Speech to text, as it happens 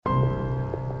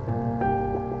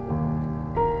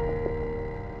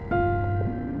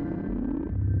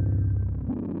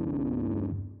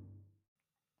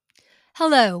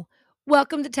Hello,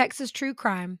 welcome to Texas True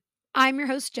Crime. I'm your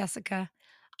host, Jessica.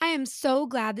 I am so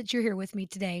glad that you're here with me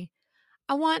today.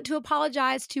 I want to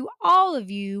apologize to all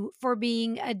of you for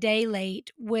being a day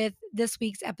late with this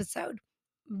week's episode,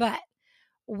 but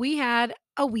we had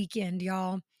a weekend,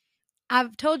 y'all.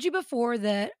 I've told you before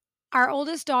that our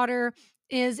oldest daughter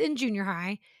is in junior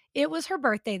high. It was her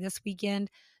birthday this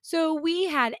weekend, so we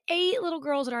had 8 little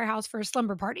girls at our house for a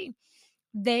slumber party.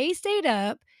 They stayed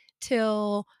up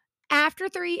till after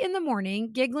 3 in the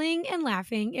morning, giggling and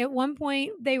laughing. At one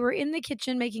point, they were in the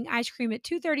kitchen making ice cream at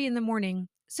 2:30 in the morning.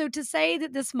 So to say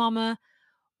that this mama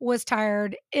was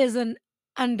tired is an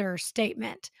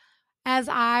understatement. As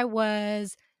I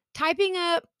was typing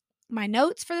up my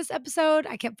notes for this episode,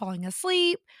 I kept falling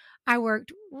asleep. I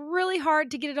worked really hard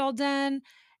to get it all done.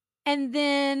 And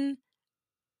then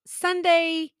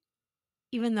Sunday,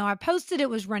 even though I posted it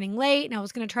was running late and I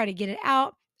was going to try to get it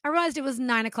out, I realized it was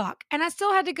 9 o'clock and I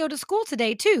still had to go to school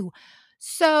today too.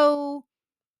 So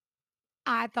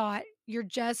I thought you're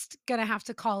just going to have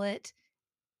to call it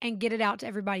and get it out to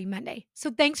everybody Monday.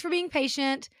 So thanks for being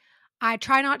patient. I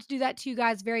try not to do that to you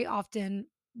guys very often,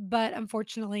 but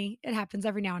unfortunately, it happens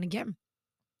every now and again.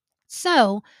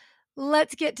 So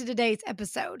let's get to today's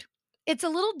episode. It's a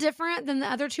little different than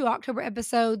the other 2 October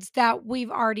episodes that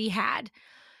we've already had.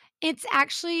 It's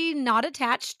actually not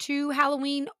attached to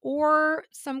Halloween or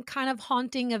some kind of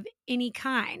haunting of any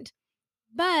kind.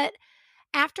 But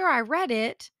after I read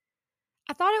it,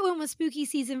 I thought it went with spooky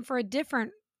season for a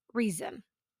different reason.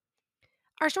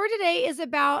 Our story today is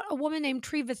about a woman named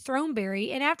Treva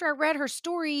Throneberry, and after I read her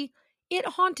story, it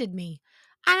haunted me.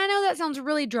 And I know that sounds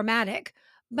really dramatic,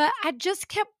 but I just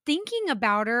kept thinking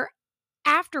about her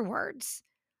afterwards.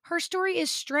 Her story is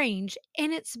strange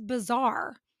and it's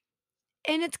bizarre,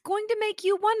 and it's going to make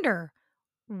you wonder,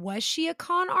 was she a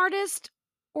con artist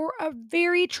or a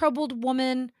very troubled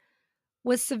woman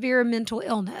with severe mental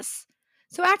illness?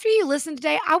 So, after you listen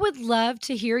today, I would love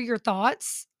to hear your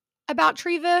thoughts about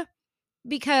Treva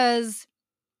because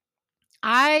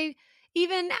I,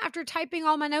 even after typing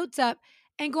all my notes up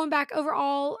and going back over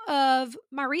all of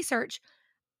my research,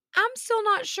 I'm still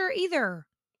not sure either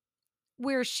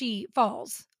where she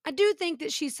falls. I do think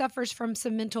that she suffers from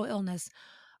some mental illness,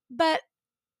 but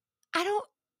I don't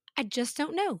I just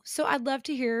don't know. So I'd love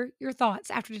to hear your thoughts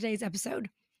after today's episode.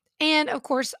 And of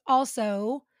course,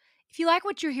 also, if you like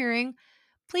what you're hearing,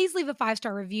 please leave a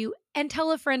 5-star review and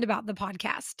tell a friend about the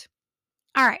podcast.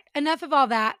 All right, enough of all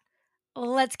that.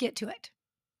 Let's get to it.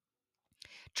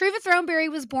 Treva Throneberry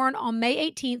was born on May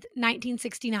 18th,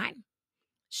 1969.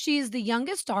 She is the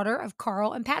youngest daughter of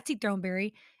Carl and Patsy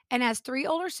Throneberry and has 3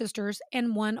 older sisters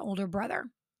and 1 older brother.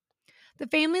 The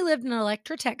family lived in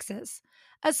Electra, Texas,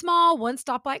 a small one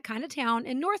stoplight kind of town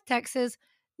in North Texas,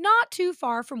 not too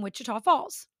far from Wichita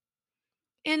Falls.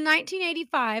 In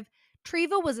 1985,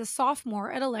 Treva was a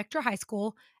sophomore at Electra High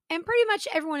School, and pretty much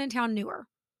everyone in town knew her.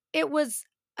 It was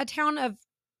a town of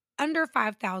under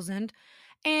 5,000,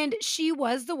 and she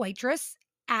was the waitress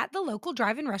at the local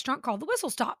drive-in restaurant called the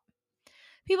Whistle Stop.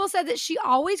 People said that she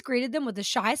always greeted them with a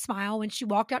shy smile when she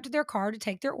walked out to their car to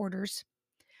take their orders.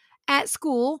 At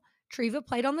school, Treva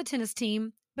played on the tennis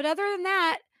team, but other than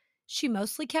that, she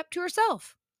mostly kept to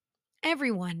herself.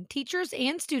 Everyone, teachers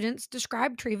and students,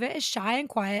 described Treva as shy and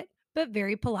quiet, but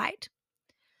very polite.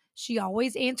 She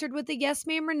always answered with a yes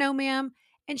ma'am or no ma'am,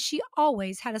 and she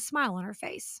always had a smile on her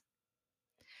face.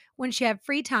 When she had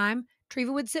free time,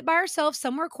 Treva would sit by herself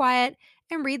somewhere quiet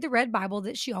and read the red Bible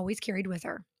that she always carried with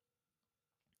her.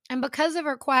 And because of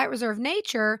her quiet, reserved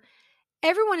nature,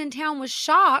 everyone in town was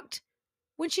shocked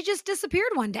when she just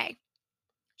disappeared one day.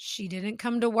 She didn't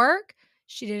come to work.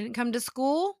 She didn't come to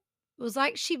school. It was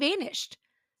like she vanished.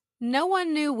 No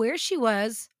one knew where she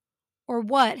was or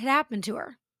what had happened to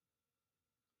her.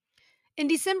 In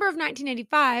December of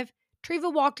 1985,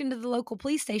 Treva walked into the local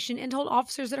police station and told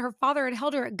officers that her father had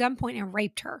held her at gunpoint and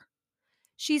raped her.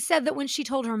 She said that when she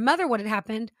told her mother what had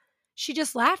happened, she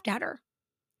just laughed at her.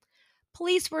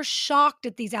 Police were shocked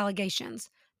at these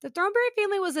allegations. The Throneberry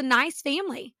family was a nice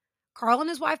family. Carl and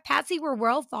his wife Patsy were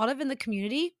well thought of in the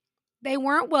community. They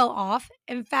weren't well off.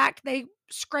 In fact, they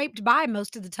scraped by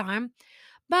most of the time.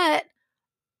 But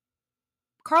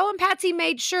Carl and Patsy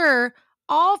made sure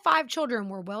all 5 children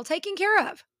were well taken care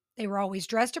of. They were always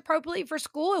dressed appropriately for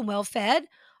school and well fed.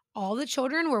 All the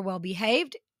children were well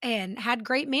behaved and had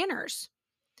great manners.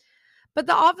 But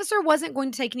the officer wasn't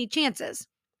going to take any chances.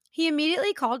 He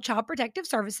immediately called Child Protective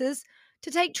Services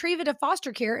to take Treva to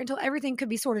foster care until everything could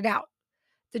be sorted out.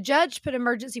 The judge put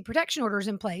emergency protection orders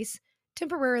in place,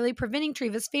 temporarily preventing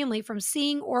Treva's family from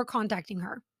seeing or contacting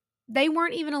her. They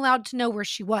weren't even allowed to know where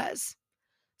she was.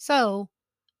 So,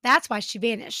 that's why she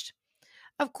vanished.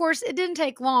 Of course, it didn't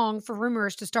take long for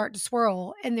rumors to start to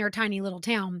swirl in their tiny little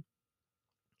town.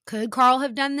 Could Carl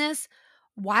have done this?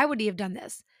 Why would he have done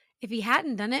this? If he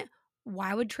hadn't done it,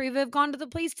 why would Treva have gone to the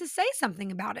police to say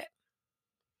something about it?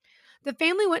 The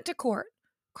family went to court.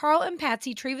 Carl and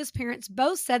Patsy, Treva's parents,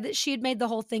 both said that she had made the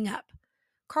whole thing up.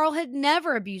 Carl had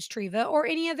never abused Treva or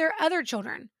any of their other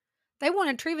children. They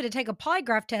wanted Treva to take a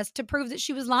polygraph test to prove that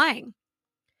she was lying.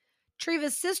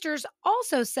 Treva's sisters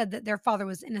also said that their father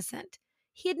was innocent.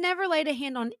 He had never laid a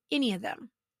hand on any of them.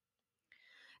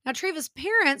 Now, Treva's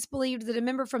parents believed that a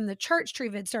member from the church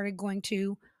Treva had started going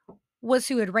to was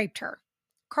who had raped her.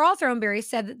 Carl Throneberry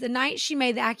said that the night she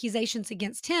made the accusations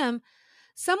against him,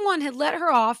 someone had let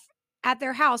her off at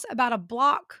their house about a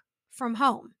block from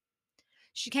home.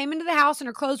 She came into the house and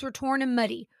her clothes were torn and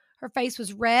muddy. Her face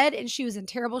was red and she was in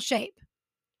terrible shape.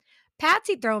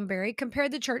 Patsy Throneberry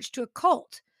compared the church to a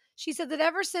cult. She said that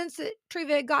ever since that Treva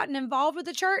had gotten involved with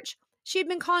the church, she had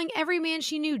been calling every man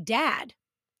she knew dad.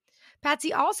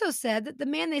 Patsy also said that the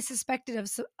man they suspected of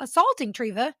assaulting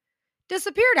Treva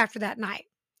disappeared after that night.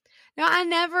 Now, I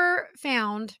never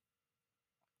found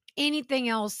anything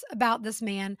else about this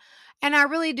man, and I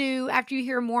really do, after you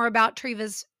hear more about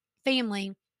Treva's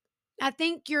family, I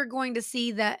think you're going to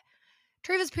see that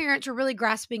Treva's parents were really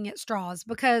grasping at straws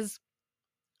because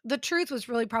the truth was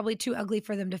really probably too ugly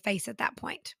for them to face at that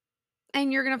point.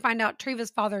 And you're going to find out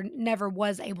Treva's father never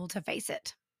was able to face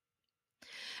it.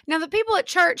 Now, the people at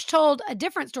church told a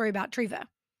different story about Treva.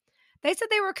 They said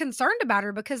they were concerned about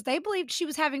her because they believed she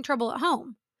was having trouble at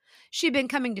home. She'd been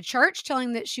coming to church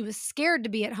telling that she was scared to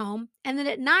be at home, and then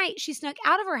at night she snuck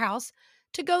out of her house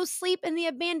to go sleep in the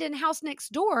abandoned house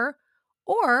next door,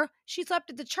 or she slept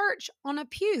at the church on a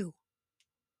pew.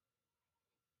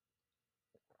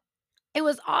 It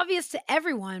was obvious to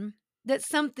everyone that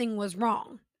something was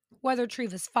wrong. Whether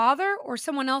Treva's father or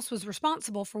someone else was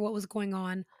responsible for what was going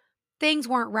on, things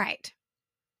weren't right.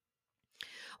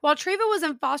 While Treva was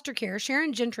in foster care,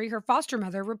 Sharon Gentry, her foster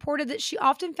mother, reported that she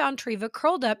often found Treva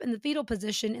curled up in the fetal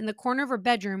position in the corner of her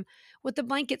bedroom with the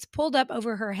blankets pulled up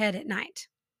over her head at night.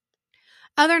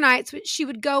 Other nights, she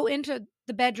would go into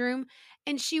the bedroom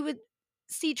and she would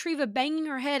see Treva banging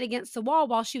her head against the wall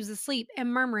while she was asleep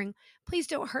and murmuring, "Please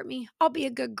don't hurt me. I'll be a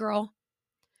good girl."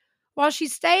 While she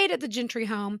stayed at the Gentry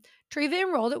home, Treva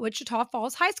enrolled at Wichita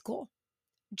Falls High School.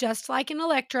 Just like in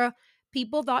Electra,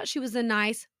 people thought she was a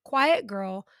nice, quiet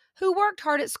girl who worked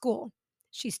hard at school.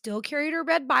 She still carried her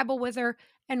red Bible with her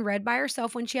and read by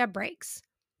herself when she had breaks.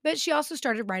 But she also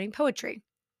started writing poetry.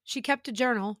 She kept a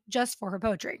journal just for her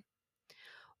poetry.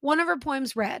 One of her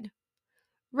poems read,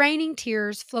 "Raining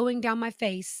tears flowing down my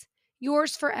face,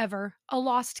 yours forever, a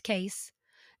lost case.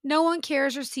 No one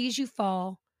cares or sees you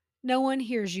fall. No one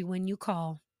hears you when you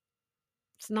call."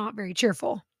 It's not very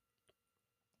cheerful.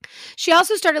 She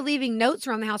also started leaving notes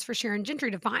around the house for Sharon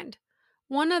Gentry to find.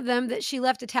 One of them that she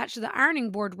left attached to the ironing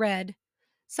board read,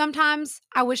 "Sometimes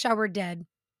I wish I were dead.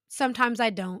 Sometimes I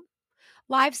don't.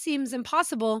 Life seems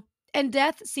impossible, and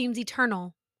death seems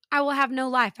eternal. I will have no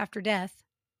life after death."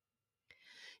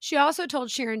 She also told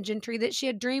Sharon Gentry that she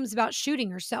had dreams about shooting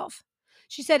herself.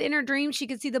 She said in her dreams she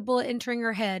could see the bullet entering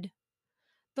her head.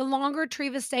 The longer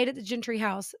Treva stayed at the Gentry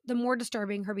house, the more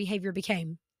disturbing her behavior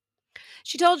became.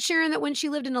 She told Sharon that when she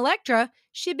lived in Electra,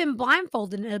 she had been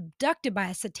blindfolded and abducted by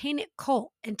a satanic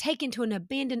cult and taken to an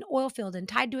abandoned oil field and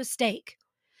tied to a stake.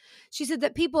 She said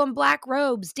that people in black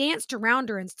robes danced around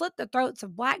her and slit the throats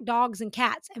of black dogs and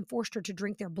cats and forced her to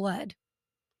drink their blood.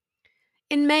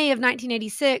 In May of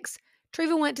 1986,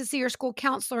 Treva went to see her school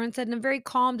counselor and said in a very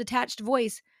calm, detached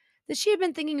voice that she had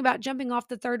been thinking about jumping off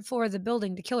the third floor of the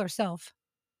building to kill herself.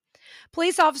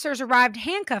 Police officers arrived,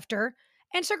 handcuffed her,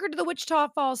 and took her to the Wichita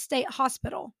Falls State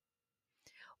Hospital.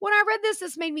 When I read this,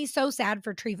 this made me so sad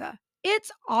for Treva.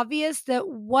 It's obvious that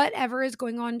whatever is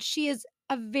going on, she is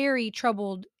a very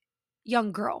troubled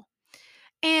young girl.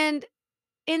 And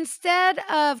instead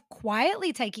of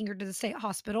quietly taking her to the state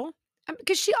hospital,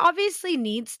 because she obviously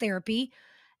needs therapy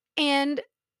and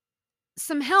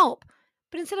some help,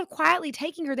 but instead of quietly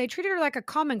taking her, they treated her like a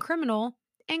common criminal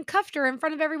and cuffed her in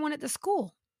front of everyone at the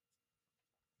school.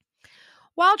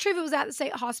 While Treva was at the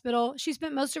state hospital, she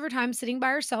spent most of her time sitting by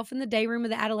herself in the day room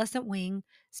of the adolescent wing,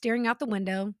 staring out the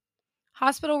window.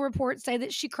 Hospital reports say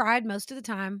that she cried most of the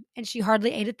time, and she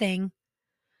hardly ate a thing.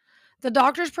 The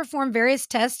doctors performed various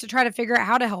tests to try to figure out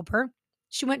how to help her.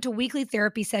 She went to weekly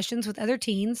therapy sessions with other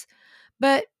teens,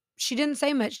 but she didn't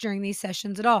say much during these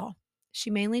sessions at all. She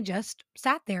mainly just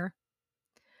sat there.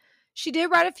 She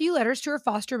did write a few letters to her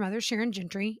foster mother, Sharon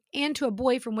Gentry, and to a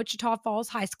boy from Wichita Falls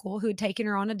High School who had taken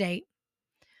her on a date.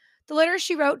 The letter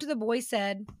she wrote to the boy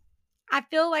said, "I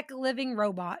feel like a living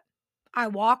robot. I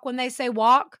walk when they say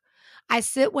walk. I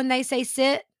sit when they say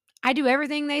sit. I do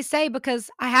everything they say because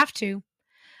I have to.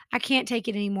 I can't take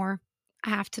it anymore. I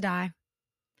have to die.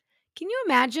 Can you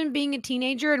imagine being a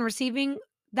teenager and receiving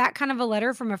that kind of a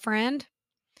letter from a friend?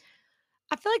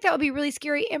 I feel like that would be really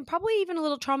scary and probably even a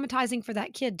little traumatizing for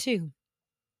that kid, too.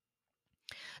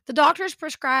 The doctors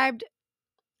prescribed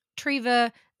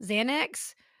Treva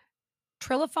Xanax,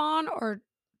 Trilofon,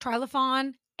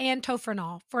 and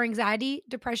Tofranol for anxiety,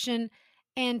 depression,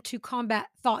 and to combat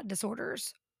thought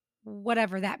disorders,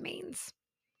 whatever that means.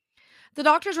 The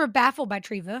doctors were baffled by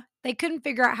Treva. They couldn't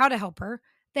figure out how to help her.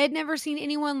 They had never seen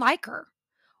anyone like her.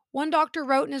 One doctor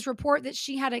wrote in his report that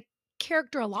she had a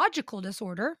characterological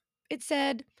disorder. It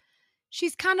said,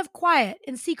 she's kind of quiet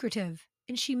and secretive,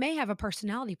 and she may have a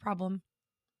personality problem.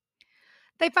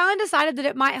 They finally decided that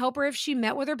it might help her if she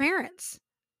met with her parents.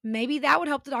 Maybe that would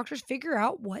help the doctors figure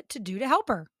out what to do to help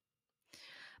her.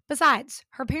 Besides,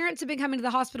 her parents had been coming to the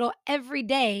hospital every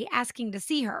day asking to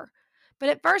see her. But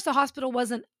at first, the hospital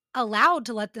wasn't allowed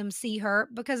to let them see her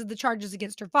because of the charges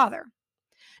against her father.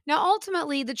 Now,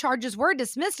 ultimately, the charges were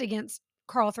dismissed against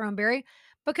Carl Throneberry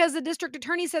because the district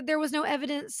attorney said there was no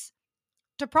evidence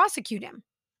to prosecute him.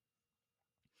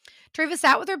 Treva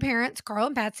sat with her parents, Carl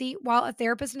and Patsy, while a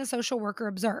therapist and a social worker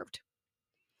observed.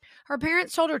 Her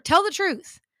parents told her, tell the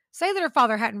truth. Say that her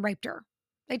father hadn't raped her.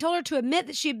 They told her to admit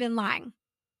that she had been lying.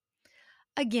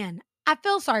 Again, I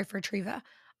feel sorry for Treva.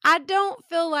 I don't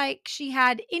feel like she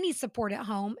had any support at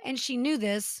home, and she knew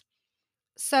this.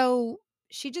 So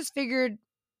she just figured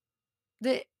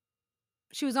that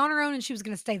she was on her own and she was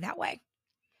going to stay that way.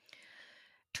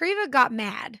 Treva got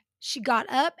mad. She got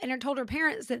up and told her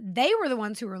parents that they were the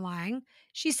ones who were lying.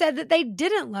 She said that they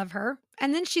didn't love her.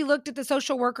 And then she looked at the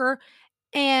social worker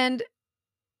and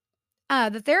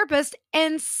the therapist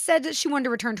and said that she wanted to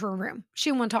return to her room. She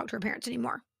didn't want to talk to her parents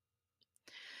anymore.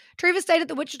 Treva stayed at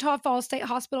the Wichita Falls State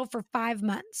Hospital for 5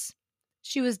 months.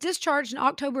 She was discharged in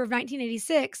October of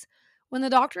 1986 when the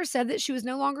doctor said that she was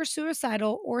no longer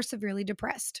suicidal or severely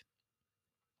depressed.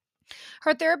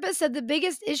 Her therapist said the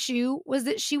biggest issue was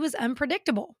that she was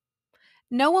unpredictable.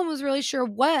 No one was really sure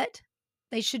what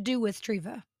they should do with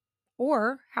Treva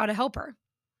or how to help her.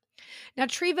 Now,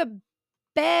 Treva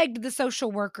begged the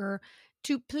social worker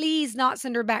to please not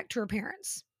send her back to her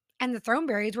parents, and the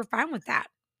Throneberrys were fine with that.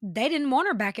 They didn't want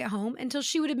her back at home until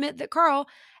she would admit that Carl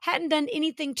hadn't done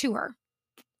anything to her.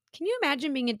 Can you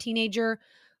imagine being a teenager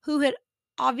who had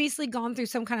obviously gone through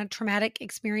some kind of traumatic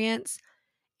experience,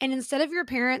 and instead of your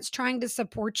parents trying to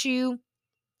support you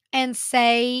and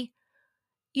say,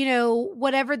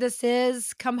 whatever this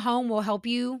is, come home, we'll help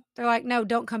you, they're like, no,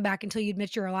 don't come back until you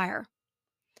admit you're a liar.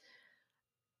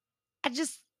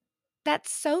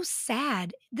 That's so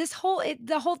sad. The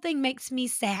whole thing makes me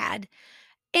sad.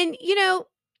 And,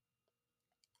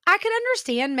 I could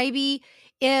understand maybe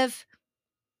if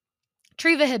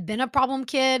Treva had been a problem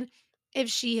kid, if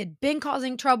she had been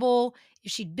causing trouble,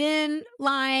 if she'd been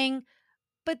lying,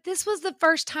 but this was the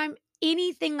first time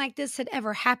anything like this had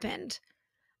ever happened.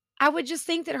 I would just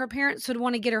think that her parents would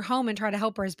want to get her home and try to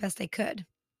help her as best they could.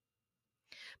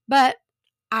 But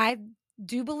I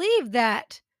do believe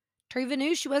that Treva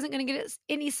knew she wasn't going to get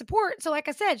any support. So like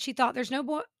I said, she thought there's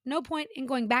no point in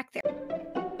going back there.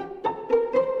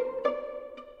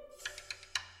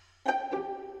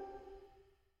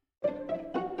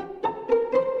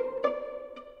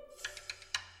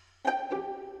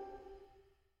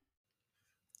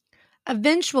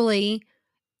 Eventually,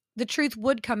 the truth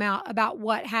would come out about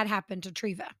what had happened to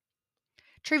Treva.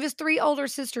 Treva's 3 older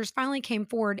sisters finally came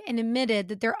forward and admitted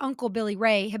that their uncle Billy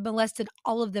Ray had molested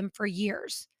all of them for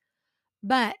years.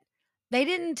 But they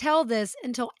didn't tell this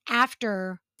until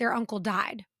after their uncle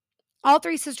died. All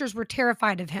 3 sisters were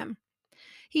terrified of him.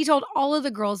 He told all of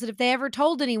the girls that if they ever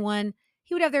told anyone,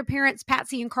 he would have their parents,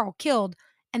 Patsy and Carl, killed,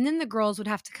 and then the girls would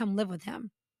have to come live with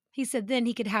him. He said then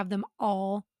he could have them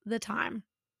all the time.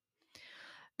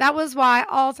 That was why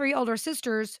all 3 older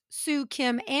sisters, Sue,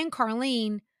 Kim, and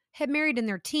Carlene, had married in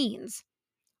their teens.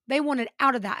 They wanted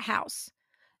out of that house.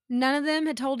 None of them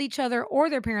had told each other or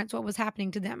their parents what was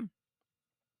happening to them.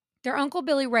 Their uncle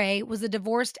Billy Ray was a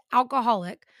divorced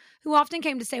alcoholic who often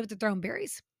came to stay with the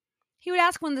Throneberrys. He would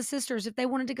ask one of the sisters if they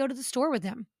wanted to go to the store with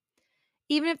him.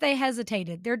 Even if they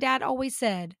hesitated, their dad always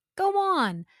said, "Go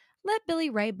on, let Billy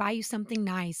Ray buy you something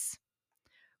nice."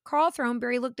 Carl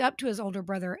Throneberry looked up to his older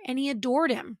brother and he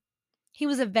adored him. He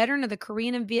was a veteran of the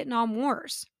Korean and Vietnam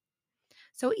Wars.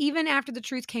 So even after the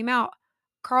truth came out,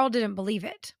 Carl didn't believe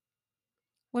it.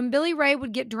 When Billy Ray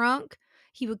would get drunk,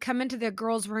 he would come into the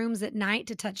girls' rooms at night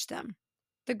to touch them.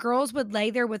 The girls would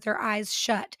lay there with their eyes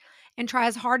shut and try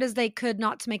as hard as they could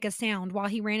not to make a sound while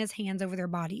he ran his hands over their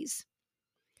bodies.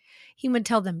 He would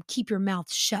tell them, "Keep your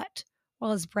mouth shut,"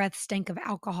 while his breath stank of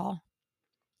alcohol.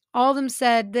 All of them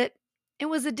said that it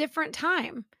was a different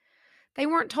time. They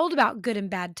weren't told about good and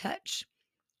bad touch.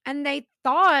 And they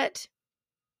thought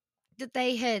that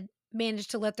they had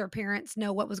managed to let their parents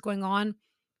know what was going on,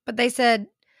 but they said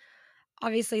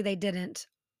obviously they didn't,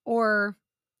 or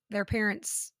their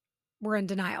parents were in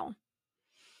denial.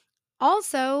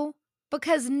 Also,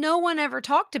 because no one ever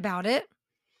talked about it,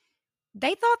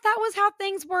 they thought that was how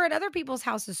things were at other people's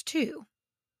houses too.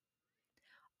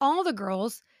 All the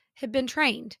girls had been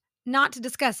trained not to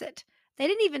discuss it. They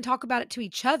didn't even talk about it to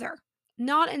each other,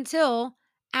 not until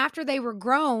after they were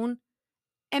grown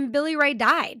and Billy Ray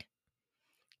died.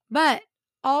 But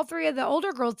all three of the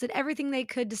older girls did everything they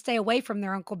could to stay away from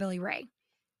their Uncle Billy Ray.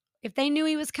 If they knew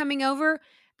he was coming over,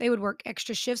 they would work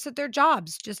extra shifts at their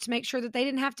jobs just to make sure that they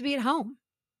didn't have to be at home.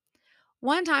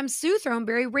 One time, Sue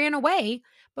Throneberry ran away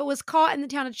but was caught in the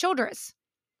town of Childress.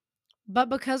 But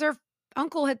because her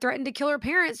uncle had threatened to kill her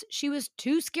parents, she was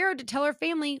too scared to tell her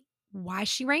family why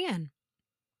she ran.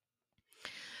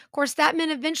 Of course, that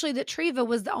meant eventually that Treva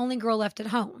was the only girl left at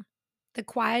home, the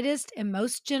quietest and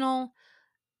most gentle,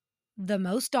 the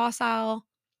most docile,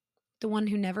 the one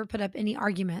who never put up any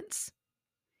arguments.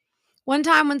 One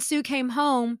time when Sue came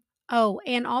home, oh,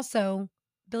 and also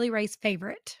Billy Ray's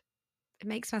favorite. It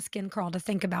makes my skin crawl to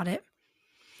think about it.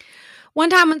 One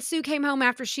time when Sue came home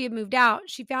after she had moved out,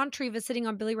 she found Treva sitting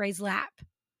on Billy Ray's lap.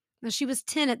 Now, she was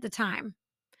 10 at the time.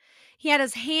 He had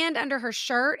his hand under her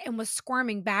shirt and was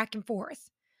squirming back and forth.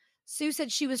 Sue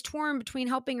said she was torn between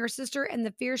helping her sister and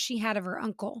the fear she had of her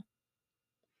uncle.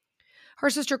 Her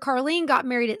sister Carlene got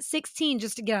married at 16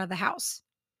 just to get out of the house.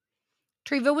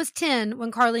 Treva was 10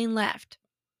 when Carlene left.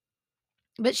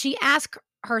 But she asked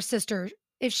her sister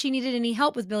if she needed any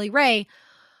help with Billy Ray,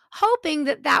 hoping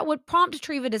that that would prompt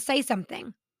Treva to say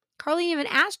something. Carlene even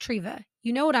asked Treva,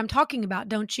 "You know what I'm talking about,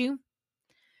 don't you?"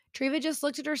 Treva just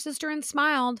looked at her sister and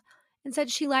smiled and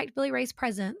said she liked Billy Ray's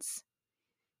presence.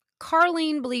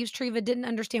 Carlene believes Treva didn't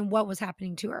understand what was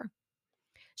happening to her.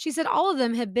 She said all of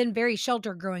them had been very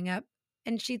sheltered growing up,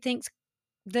 and she thinks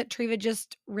that Treva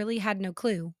just really had no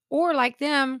clue, or like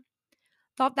them,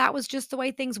 thought that was just the way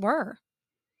things were.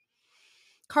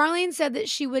 Carlene said that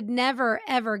she would never,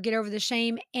 ever get over the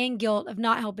shame and guilt of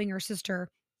not helping her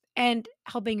sister and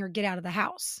helping her get out of the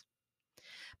house.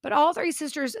 But all three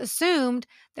sisters assumed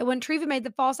that when Treva made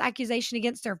the false accusation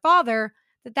against their father,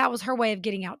 that that was her way of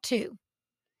getting out too.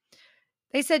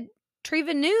 They said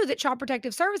Treva knew that Child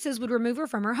Protective Services would remove her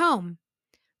from her home.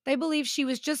 They believed she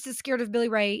was just as scared of Billy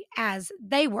Ray as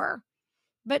they were.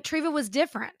 But Treva was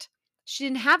different. She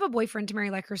didn't have a boyfriend to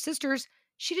marry like her sisters.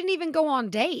 She didn't even go on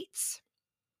dates.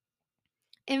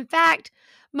 In fact,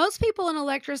 most people in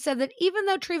Electra said that even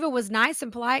though Treva was nice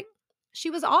and polite, she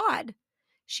was odd.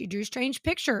 She drew strange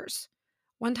pictures.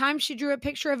 One time she drew a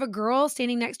picture of a girl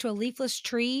standing next to a leafless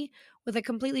tree with a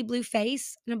completely blue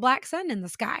face and a black sun in the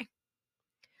sky.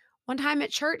 One time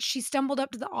at church, she stumbled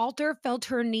up to the altar, fell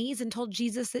to her knees, and told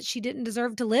Jesus that she didn't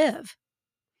deserve to live.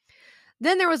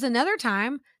 Then there was another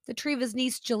time that Treva's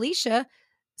niece, Jaleisha,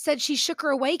 said she shook her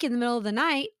awake in the middle of the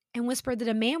night and whispered that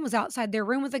a man was outside their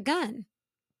room with a gun.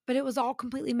 But it was all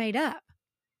completely made up.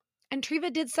 And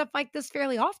Treva did stuff like this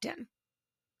fairly often.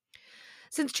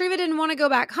 Since Treva didn't want to go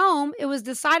back home, it was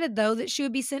decided, though, that she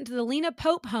would be sent to the Lena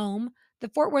Pope Home, the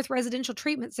Fort Worth Residential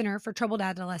Treatment Center for Troubled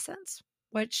Adolescents,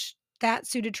 which that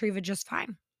suited Treva just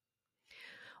fine.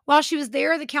 While she was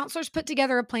there, the counselors put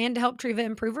together a plan to help Treva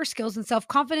improve her skills and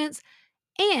self-confidence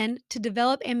and to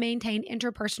develop and maintain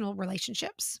interpersonal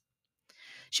relationships.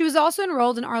 She was also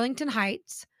enrolled in Arlington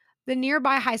Heights, the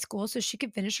nearby high school, so she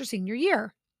could finish her senior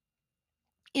year.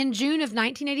 In June of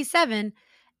 1987,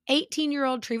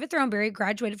 18-year-old Treva Throneberry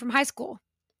graduated from high school.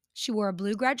 She wore a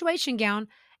blue graduation gown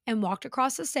and walked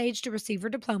across the stage to receive her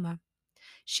diploma.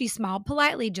 She smiled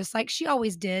politely, just like she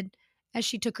always did, as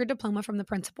she took her diploma from the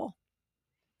principal.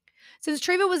 Since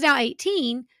Treva was now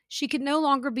 18, she could no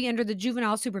longer be under the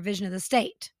juvenile supervision of the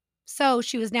state, so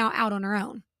she was now out on her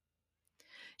own.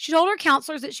 She told her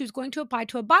counselors that she was going to apply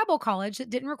to a Bible college that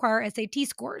didn't require SAT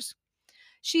scores.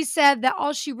 She said that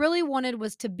all she really wanted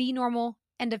was to be normal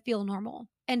and to feel normal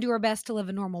and do her best to live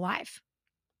a normal life.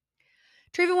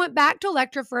 Treva went back to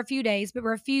Electra for a few days but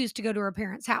refused to go to her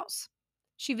parents' house.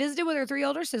 She visited with her three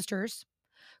older sisters.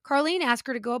 Carlene asked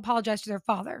her to go apologize to their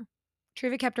father.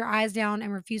 Treva kept her eyes down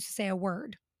and refused to say a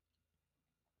word.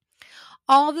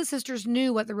 All of the sisters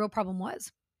knew what the real problem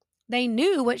was. They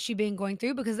knew what she'd been going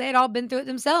through because they had all been through it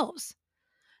themselves.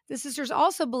 The sisters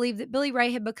also believed that Billy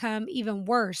Ray had become even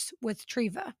worse with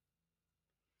Treva.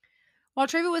 While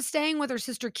Treva was staying with her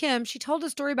sister Kim, she told a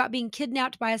story about being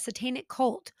kidnapped by a satanic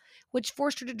cult, which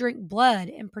forced her to drink blood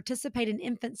and participate in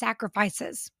infant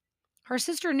sacrifices. Her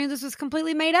sister knew this was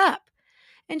completely made up,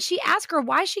 and she asked her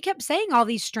why she kept saying all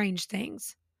these strange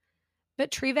things.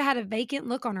 But Treva had a vacant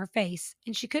look on her face,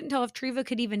 and she couldn't tell if Treva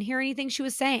could even hear anything she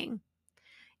was saying.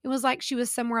 It was like she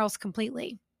was somewhere else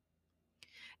completely.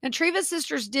 Now, Treva's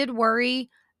sisters did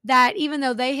worry that even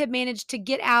though they had managed to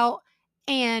get out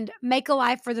and make a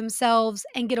life for themselves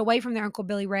and get away from their Uncle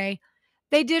Billy Ray,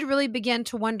 they did really begin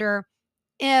to wonder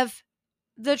if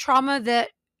the trauma that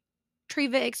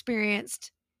Treva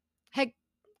experienced had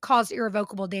caused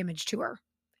irrevocable damage to her.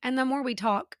 And the more we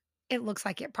talk, it looks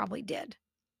like it probably did.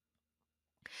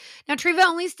 Now, Treva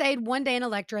only stayed one day in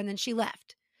Electra and then she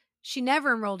left. She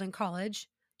never enrolled in college.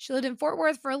 She lived in Fort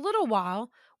Worth for a little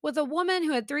while with a woman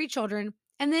who had 3 children,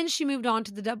 and then she moved on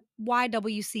to the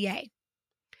YWCA.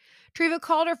 Treva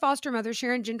called her foster mother,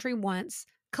 Sharon Gentry, once,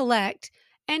 collect,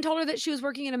 and told her that she was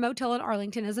working in a motel in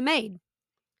Arlington as a maid.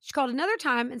 She called another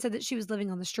time and said that she was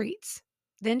living on the streets.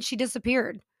 Then she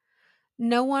disappeared.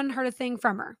 No one heard a thing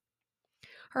from her.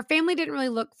 Her family didn't really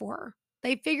look for her.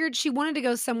 They figured she wanted to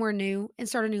go somewhere new and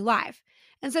start a new life.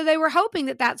 And so they were hoping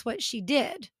that that's what she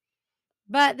did.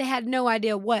 But they had no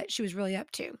idea what she was really up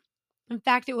to. In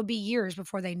fact, it would be years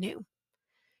before they knew.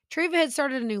 Treva had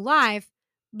started a new life,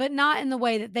 but not in the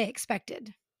way that they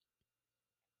expected.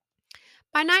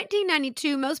 By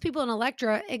 1992, most people in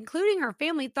Electra, including her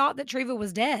family, thought that Treva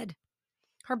was dead.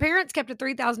 Her parents kept a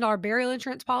 $3,000 burial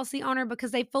insurance policy on her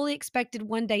because they fully expected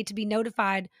one day to be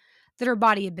notified that her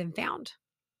body had been found.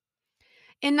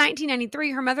 In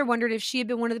 1993, her mother wondered if she had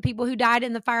been one of the people who died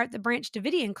in the fire at the Branch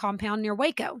Davidian compound near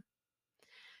Waco.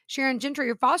 Sharon Gentry,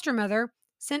 her foster mother,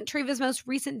 sent Treva's most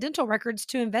recent dental records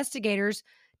to investigators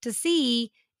to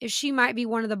see if she might be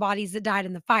one of the bodies that died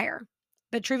in the fire.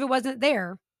 But Treva wasn't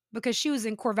there because she was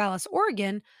in Corvallis,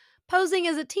 Oregon, posing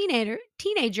as a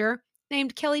teenager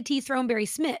named Kelly T. Throneberry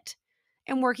Smith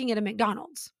and working at a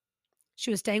McDonald's.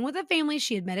 She was staying with a family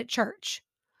she had met at church.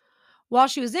 While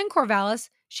she was in Corvallis,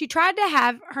 she tried to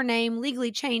have her name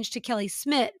legally changed to Kelly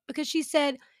Smith because she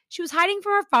said she was hiding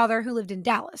from her father who lived in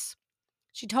Dallas.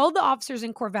 She told the officers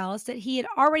in Corvallis that he had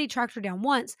already tracked her down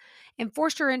once and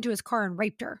forced her into his car and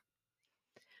raped her.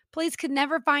 Police could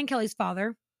never find Kelly's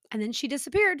father, and then she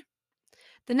disappeared.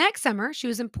 The next summer, she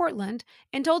was in Portland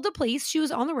and told the police she was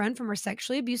on the run from her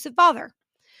sexually abusive father.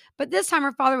 But this time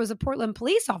her father was a Portland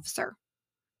police officer.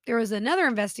 There was another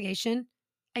investigation,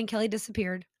 and Kelly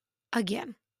disappeared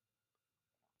again.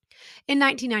 In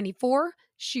 1994,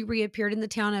 she reappeared in the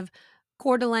town of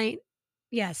Coeur d'Alene.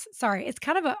 It's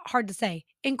kind of hard to say.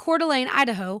 In Coeur d'Alene,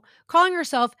 Idaho, calling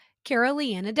herself Kara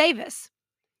Leanna Davis.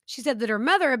 She said that her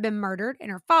mother had been murdered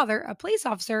and her father, a police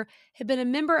officer, had been a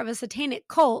member of a satanic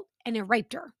cult and had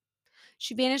raped her.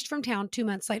 She vanished from town 2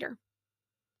 months later.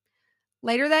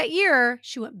 Later that year,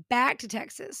 she went back to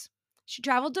Texas. She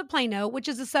traveled to Plano, which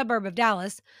is a suburb of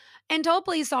Dallas, and told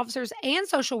police officers and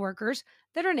social workers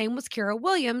that her name was Kara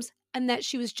Williams and that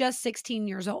she was just 16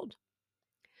 years old.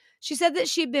 She said that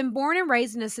she had been born and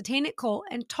raised in a satanic cult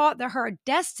and taught that her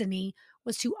destiny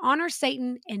was to honor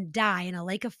Satan and die in a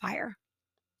lake of fire.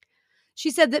 She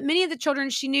said that many of the children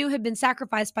she knew had been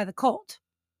sacrificed by the cult,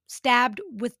 stabbed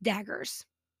with daggers.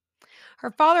 Her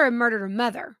father had murdered her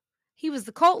mother. He was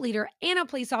the cult leader and a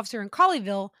police officer in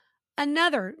Colleyville,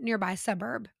 another nearby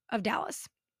suburb of Dallas.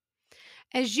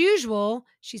 As usual,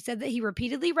 she said that he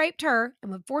repeatedly raped her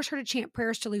and would force her to chant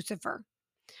prayers to Lucifer.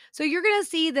 So you're going to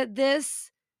see that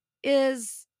this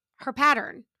is her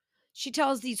pattern. She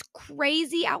tells these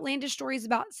crazy, outlandish stories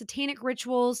about satanic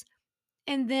rituals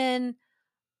and then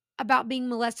about being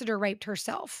molested or raped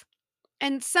herself.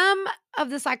 And some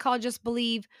of the psychologists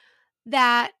believe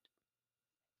that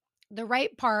the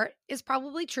rape part is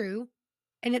probably true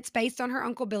and it's based on her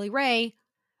Uncle Billy Ray,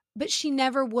 but she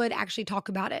never would actually talk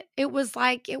about it. It was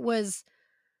like it was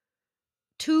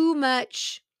too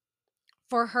much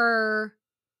for her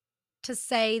to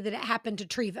say that it happened to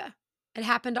Treva. It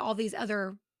happened to all these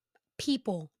other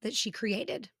people that she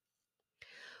created.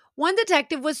 One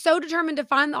detective was so determined to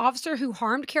find the officer who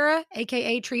harmed Kara,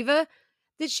 aka Treva,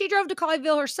 that she drove to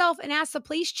Colleyville herself and asked the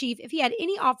police chief if he had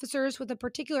any officers with a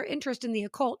particular interest in the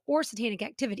occult or satanic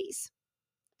activities.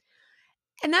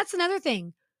 And that's another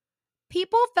thing.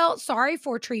 People felt sorry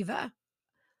for Treva.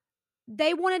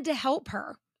 They wanted to help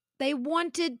her. They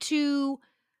wanted to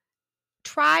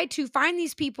try to find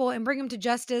these people and bring them to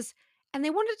justice, and they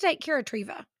wanted to take care of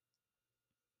Treva.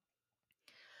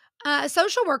 A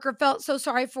social worker felt so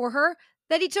sorry for her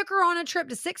that he took her on a trip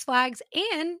to Six Flags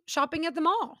and shopping at the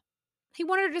mall. He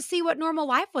wanted her to see what normal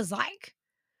life was like.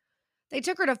 They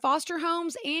took her to foster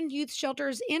homes and youth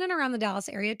shelters in and around the Dallas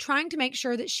area, trying to make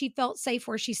sure that she felt safe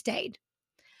where she stayed.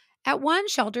 At one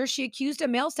shelter, she accused a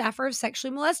male staffer of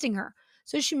sexually molesting her,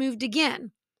 so she moved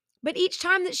again. But each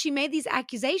time that she made these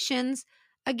accusations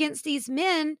against these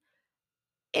men,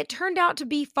 it turned out to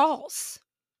be false.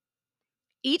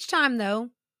 Each time,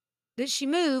 though, that she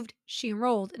moved, she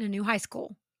enrolled in a new high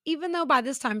school, even though by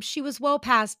this time she was well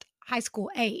past high school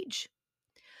age.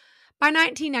 By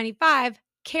 1995,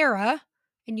 Kara,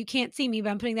 and you can't see me, but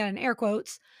I'm putting that in air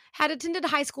quotes, had attended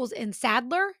high schools in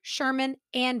Sadler, Sherman,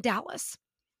 and Dallas.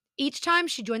 Each time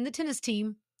she joined the tennis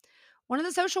team, one of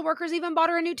the social workers even bought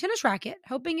her a new tennis racket,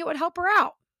 hoping it would help her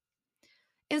out.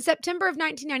 In September of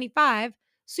 1995,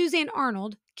 Suzanne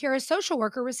Arnold, Kara's social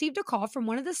worker, received a call from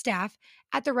one of the staff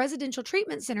at the residential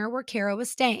treatment center where Kara was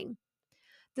staying.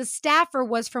 The staffer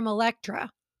was from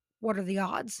Electra. What are the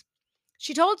odds?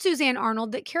 She told Suzanne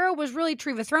Arnold that Kara was really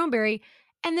Treva Throneberry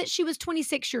and that she was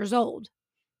 26 years old.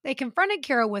 They confronted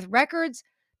Kara with records,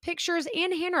 pictures,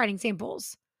 and handwriting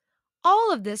samples.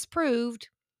 All of this proved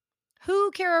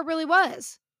who Kara really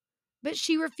was, but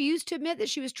she refused to admit that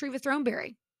she was Treva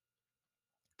Throneberry.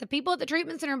 The people at the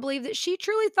treatment center believed that she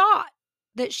truly thought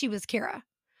that she was Kara.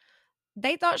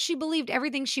 They thought she believed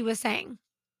everything she was saying.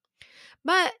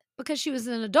 But because she was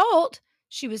an adult,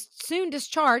 she was soon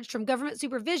discharged from government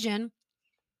supervision,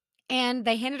 and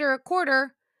they handed her a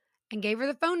quarter and gave her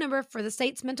the phone number for the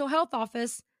state's mental health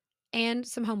office and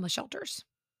some homeless shelters.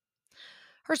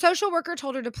 Her social worker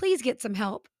told her to please get some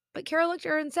help, but Kara looked at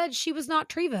her and said she was not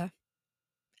Treva.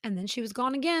 And then she was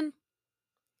gone again.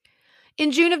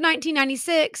 In June of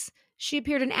 1996, she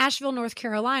appeared in Asheville, North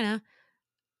Carolina,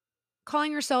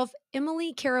 calling herself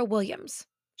Emily Kara Williams.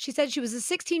 She said she was a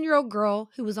 16-year-old girl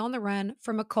who was on the run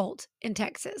from a cult in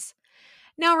Texas.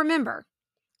 Now remember,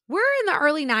 we're in the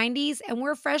early 90s and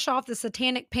we're fresh off the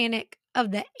satanic panic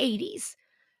of the 80s.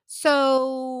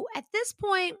 So at this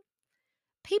point,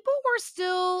 people were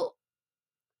still,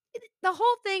 the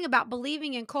whole thing about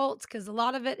believing in cults, because a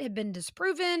lot of it had been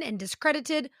disproven and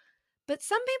discredited, but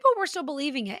some people were still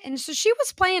believing it. And so she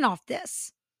was playing off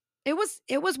this. It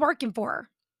was working for her.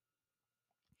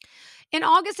 In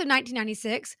August of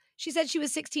 1996, she said she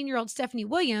was 16-year-old Stephanie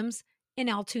Williams in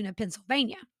Altoona,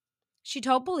 Pennsylvania. She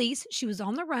told police she was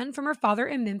on the run from her father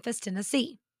in Memphis,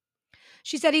 Tennessee.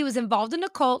 She said he was involved in a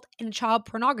cult and a child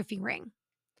pornography ring.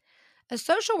 A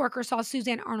social worker saw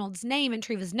Suzanne Arnold's name in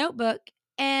Treva's notebook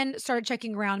and started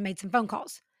checking around and made some phone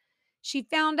calls. She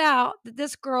found out that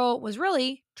this girl was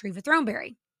really Treva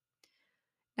Throneberry.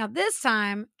 Now, this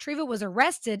time, Treva was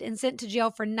arrested and sent to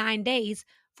jail for 9 days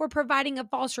for providing a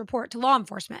false report to law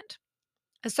enforcement.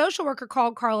 A social worker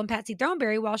called Carl and Patsy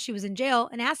Throneberry while she was in jail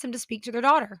and asked them to speak to their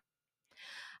daughter.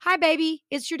 "Hi, baby,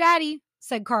 it's your daddy,"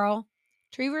 said Carl.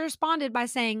 Treva responded by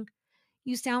saying,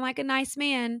 "You sound like a nice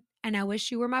man, and I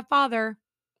wish you were my father,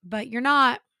 but you're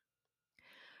not."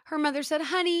 Her mother said,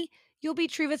 "Honey, you'll be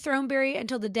Treva Throneberry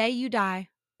until the day you die.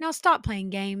 Now stop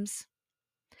playing games."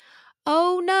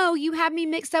 "Oh, no, you have me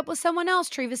mixed up with someone else,"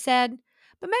 Treva said.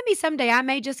 "But maybe someday I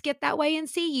may just get that way and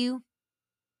see you."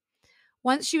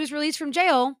 Once she was released from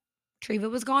jail, Treva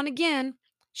was gone again.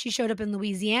 She showed up in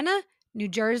Louisiana, New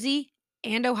Jersey,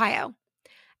 and Ohio.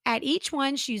 At each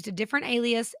one, she used a different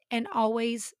alias and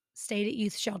always stayed at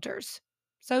youth shelters.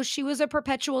 So she was a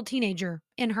perpetual teenager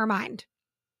in her mind.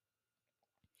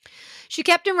 She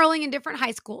kept enrolling in different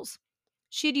high schools.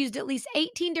 She had used at least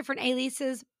 18 different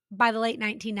aliases by the late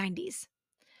 1990s.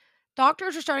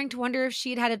 Doctors were starting to wonder if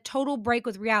she had had a total break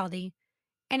with reality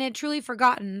and had truly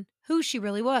forgotten who she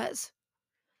really was.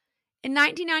 In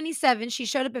 1997, she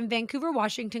showed up in Vancouver,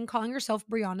 Washington, calling herself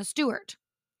Breonna Stewart.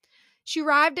 She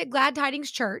arrived at Glad Tidings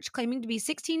Church, claiming to be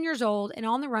 16 years old and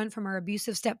on the run from her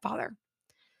abusive stepfather.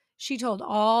 She told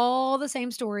all the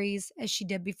same stories as she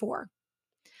did before.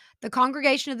 The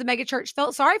congregation of the megachurch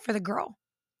felt sorry for the girl.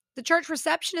 The church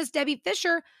receptionist, Debbie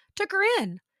Fisher, took her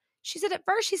in. She said at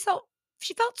first she felt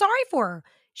sorry for her.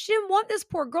 She didn't want this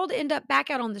poor girl to end up back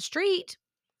out on the street.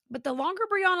 But the longer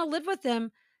Breonna lived with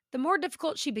them, the more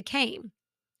difficult she became.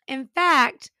 In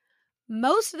fact,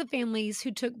 most of the families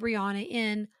who took Breonna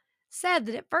in said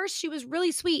that at first she was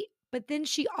really sweet, but then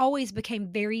she always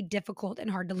became very difficult and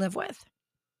hard to live with.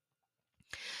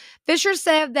 Fisher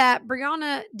said that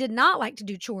Breonna did not like to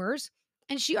do chores,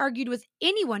 and she argued with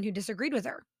anyone who disagreed with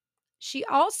her. She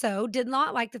also did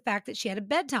not like the fact that she had a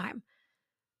bedtime,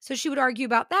 so she would argue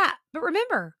about that. But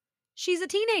remember, she's a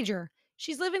teenager.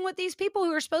 She's living with these people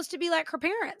who are supposed to be like her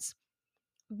parents.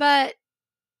 But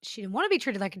she didn't want to be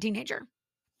treated like a teenager.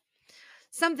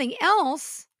 Something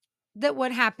else that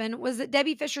would happen was that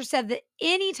Debbie Fisher said that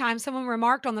anytime someone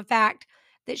remarked on the fact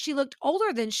that she looked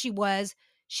older than she was,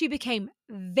 she became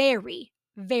very,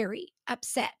 very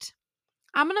upset.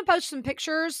 I'm going to post some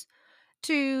pictures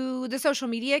to the social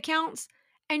media accounts,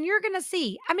 and you're going to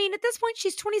see. I mean, at this point,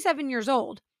 she's 27 years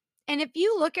old. And if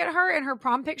you look at her in her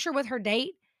prom picture with her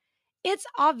date, it's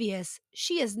obvious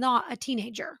she is not a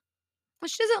teenager. Well,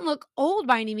 she doesn't look old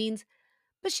by any means,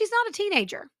 but she's not a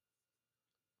teenager.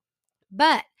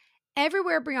 But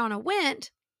everywhere Brianna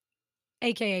went,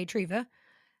 aka Treva,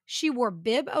 she wore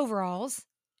bib overalls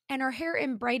and her hair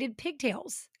in braided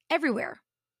pigtails everywhere.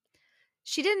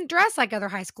 She didn't dress like other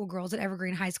high school girls at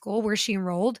Evergreen High School, where she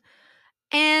enrolled,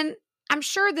 and I'm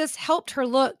sure this helped her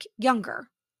look younger.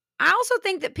 I also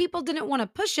think that people didn't want to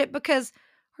push it because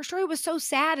her story was so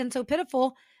sad and so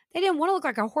pitiful. They didn't want to look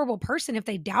like a horrible person if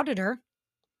they doubted her.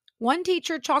 One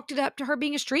teacher chalked it up to her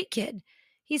being a street kid.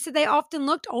 He said they often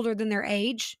looked older than their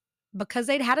age because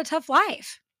they'd had a tough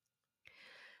life.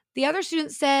 The other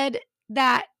students said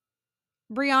that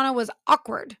Brianna was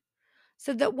awkward.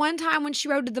 Said that one time when she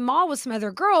rode to the mall with some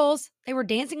other girls, they were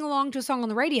dancing along to a song on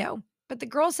the radio, but the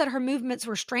girls said her movements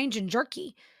were strange and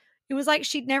jerky. It was like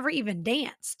she'd never even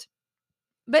danced.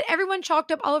 But everyone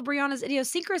chalked up all of Brianna's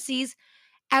idiosyncrasies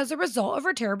as a result of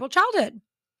her terrible childhood.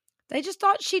 They just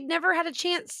thought she'd never had a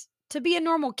chance to be a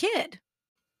normal kid.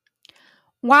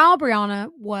 While Brianna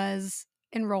was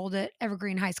enrolled at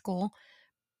Evergreen High School,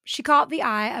 she caught the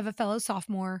eye of a fellow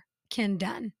sophomore, Ken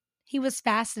Dunn. He was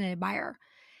fascinated by her.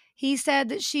 He said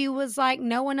that she was like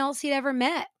no one else he'd ever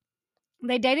met.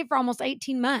 They dated for almost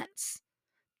 18 months.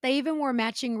 They even wore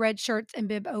matching red shirts and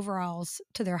bib overalls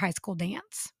to their high school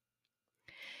dance.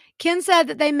 Ken said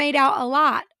that they made out a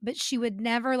lot, but she would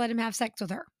never let him have sex with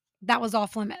her. That was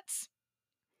off limits.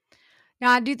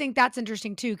 Now, I do think that's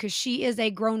interesting too, because she is a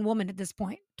grown woman at this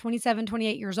point, 27,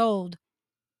 28 years old,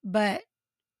 but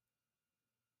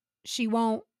she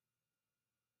won't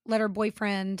let her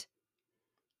boyfriend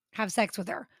have sex with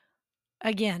her.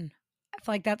 Again, I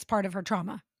feel like that's part of her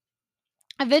trauma.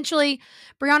 Eventually,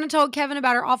 Brianna told Kevin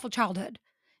about her awful childhood.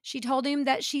 She told him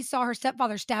that she saw her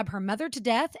stepfather stab her mother to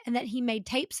death and that he made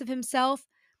tapes of himself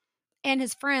and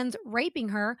his friends raping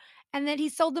her and that he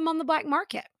sold them on the black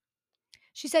market.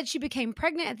 She said she became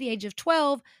pregnant at the age of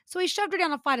 12, so he shoved her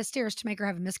down a flight of stairs to make her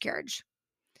have a miscarriage.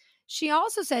 She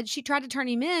also said she tried to turn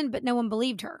him in, but no one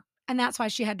believed her, and that's why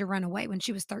she had to run away when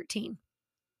she was 13.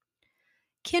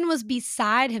 Ken was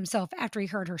beside himself after he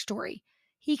heard her story.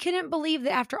 He couldn't believe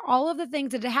that after all of the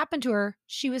things that had happened to her,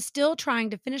 she was still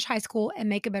trying to finish high school and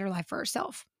make a better life for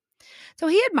herself. So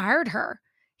he admired her.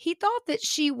 He thought that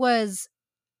she was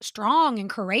strong and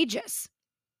courageous.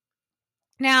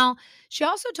 Now, she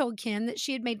also told Ken that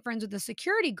she had made friends with a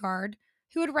security guard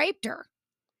who had raped her.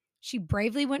 She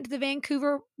bravely went to the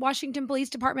Vancouver, Washington Police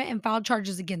Department and filed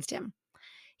charges against him.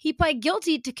 He pled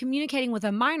guilty to communicating with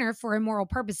a minor for immoral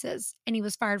purposes, and he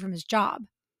was fired from his job.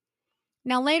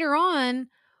 Now, later on,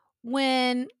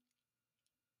 when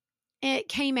it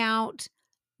came out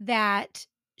that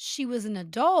she was an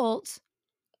adult,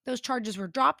 those charges were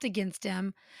dropped against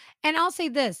him. And I'll say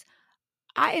this,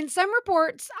 in some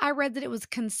reports, I read that it was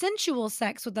consensual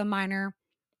sex with a minor.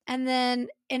 And then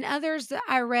in others that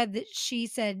I read that she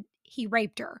said he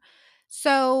raped her.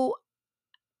 So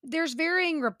there's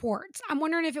varying reports. I'm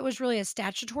wondering if it was really a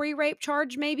statutory rape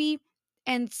charge maybe.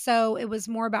 And so it was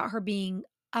more about her being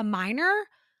a minor.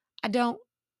 I don't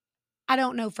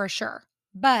know for sure.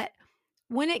 But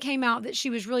when it came out that she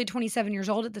was really 27 years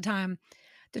old at the time,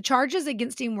 the charges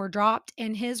against him were dropped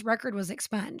and his record was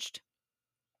expunged.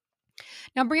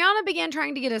 Now, Brianna began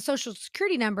trying to get a social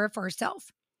security number for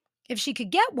herself. If she could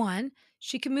get one,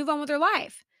 she could move on with her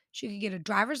life. She could get a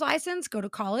driver's license, go to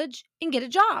college, and get a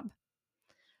job.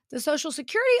 The Social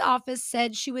Security office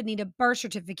said she would need a birth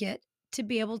certificate to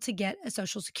be able to get a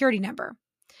social security number.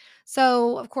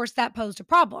 So, of course, that posed a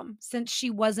problem since she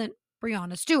wasn't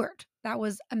Brianna Stewart. That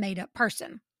was a made-up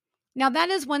person. Now, that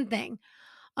is one thing.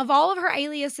 Of all of her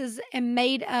aliases and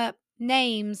made-up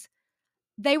names,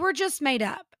 they were just made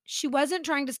up. She wasn't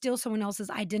trying to steal someone else's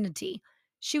identity.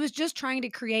 She was just trying to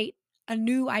create a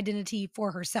new identity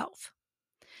for herself.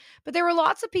 But there were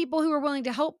lots of people who were willing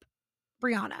to help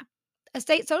Brianna. A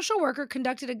state social worker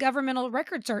conducted a governmental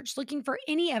record search looking for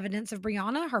any evidence of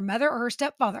Brianna, her mother, or her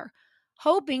stepfather,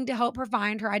 hoping to help her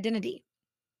find her identity.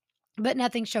 But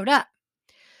nothing showed up.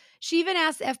 She even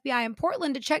asked the FBI in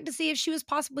Portland to check to see if she was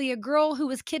possibly a girl who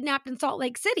was kidnapped in Salt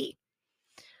Lake City.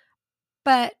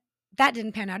 But that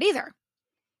didn't pan out either.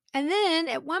 And then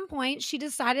at one point, she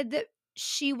decided that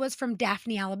she was from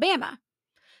Daphne, Alabama.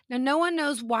 Now, no one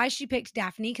knows why she picked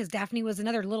Daphne because Daphne was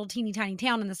another little teeny tiny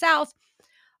town in the South.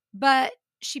 But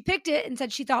she picked it and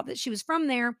said she thought that she was from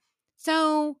there.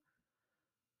 So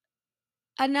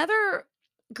another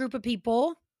group of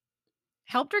people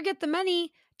helped her get the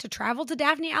money to travel to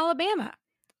Daphne, Alabama.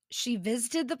 She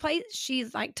visited the place. She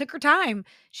took her time.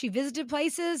 She visited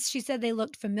places. She said they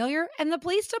looked familiar, and the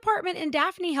police department in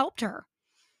Daphne helped her.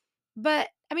 But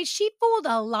I mean, she fooled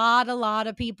a lot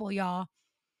of people, y'all.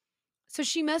 So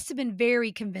she must have been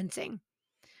very convincing.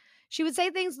 She would say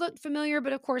things looked familiar,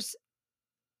 but of course,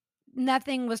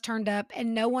 nothing was turned up,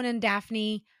 and no one in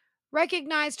Daphne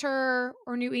recognized her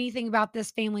or knew anything about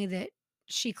this family that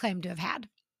she claimed to have had.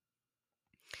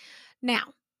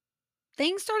 Now,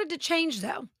 things started to change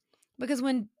though, because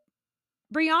when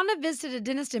Brianna visited a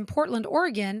dentist in Portland,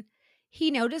 Oregon,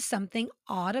 he noticed something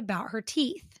odd about her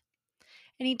teeth.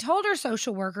 And he told her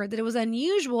social worker that it was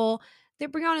unusual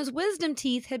that Brianna's wisdom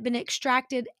teeth had been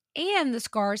extracted and the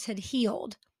scars had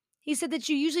healed. He said that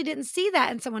you usually didn't see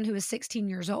that in someone who was 16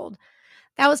 years old.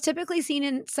 That was typically seen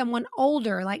in someone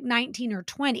older, like 19 or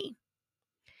 20.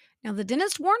 Now, the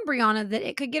dentist warned Brianna that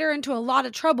it could get her into a lot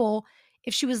of trouble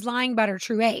if she was lying about her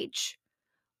true age.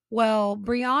 Well,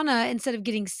 Brianna, instead of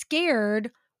getting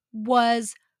scared,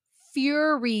 was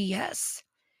furious.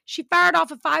 She fired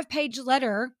off a 5-page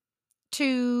letter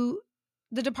to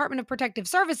the Department of Protective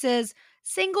Services,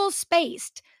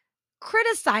 single-spaced,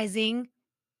 criticizing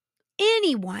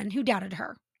anyone who doubted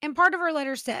her. And part of her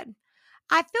letter said,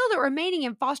 I feel that remaining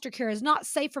in foster care is not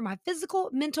safe for my physical,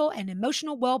 mental, and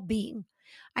emotional well-being.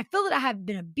 I feel that I have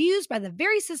been abused by the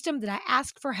very system that I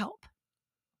asked for help.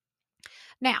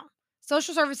 Now,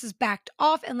 social services backed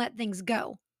off and let things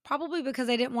go, probably because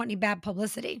they didn't want any bad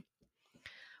publicity.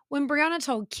 When Brianna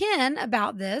told Ken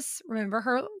about this, remember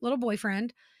her little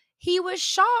boyfriend, he was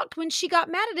shocked when she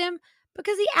got mad at him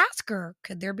because he asked her,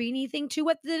 could there be anything to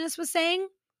what the dentist was saying?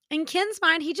 In Ken's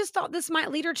mind, he just thought this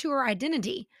might lead her to her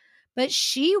identity. But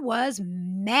she was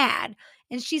mad,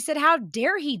 and she said, how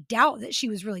dare he doubt that she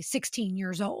was really 16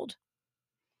 years old?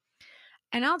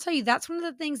 And I'll tell you, that's one of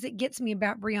the things that gets me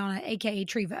about Brianna, aka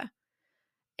Treva.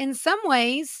 In some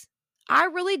ways, I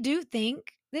really do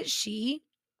think that she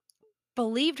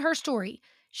believed her story.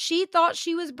 She thought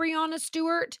she was Brianna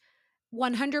Stewart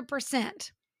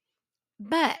 100%.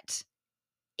 But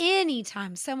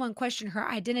anytime someone questioned her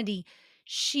identity,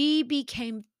 she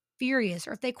became furious.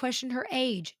 Or if they questioned her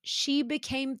age, she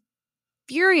became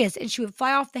furious and she would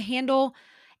fly off the handle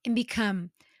and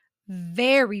become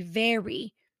very,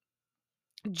 very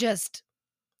just,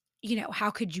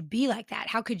 how could you be like that?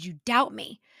 How could you doubt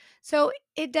me? So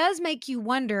it does make you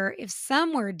wonder if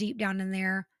somewhere deep down in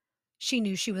there, she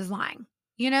knew she was lying.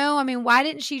 Why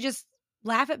didn't she just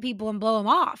laugh at people and blow them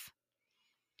off?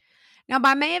 Now,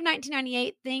 by May of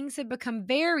 1998, things had become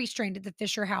very strained at the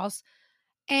Fisher house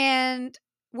and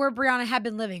where Brianna had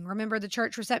been living. Remember the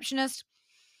church receptionist?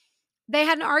 They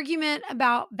had an argument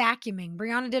about vacuuming.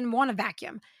 Brianna didn't want to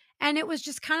vacuum, and it was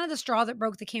just kind of the straw that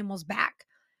broke the camel's back.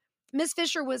 Miss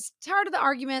Fisher was tired of the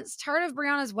arguments, tired of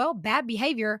Brianna's, bad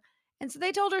behavior, and so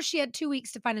they told her she had 2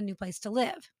 weeks to find a new place to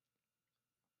live.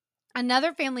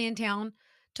 Another family in town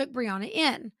took Brianna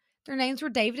in. Their names were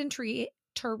David and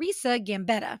Teresa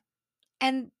Gambetta,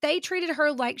 and they treated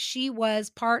her like she was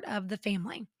part of the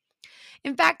family.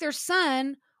 In fact, their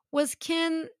son was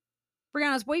Ken,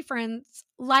 Brianna's boyfriend's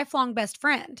lifelong best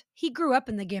friend. He grew up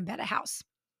in the Gambetta house.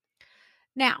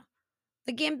 Now,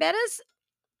 the Gambettas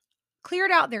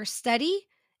cleared out their study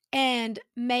and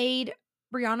made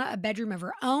Brianna a bedroom of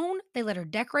her own. They let her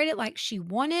decorate it like she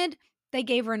wanted. They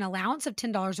gave her an allowance of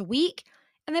 $10 a week,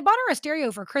 and they bought her a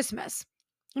stereo for Christmas.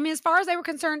 As far as they were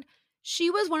concerned, she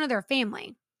was one of their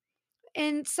family.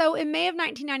 And so in May of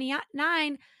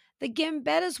 1999, the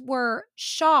Gambettas were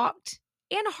shocked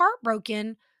and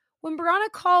heartbroken when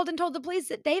Brianna called and told the police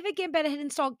that David Gambetta had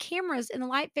installed cameras in the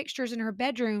light fixtures in her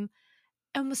bedroom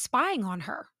and was spying on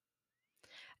her.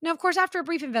 Now, of course, after a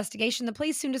brief investigation, the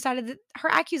police soon decided that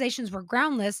her accusations were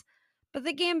groundless, but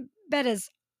the Gambettas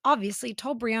obviously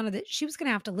told Brianna that she was going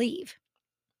to have to leave.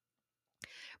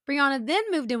 Brianna then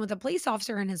moved in with a police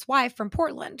officer and his wife from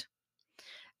Portland.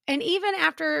 And even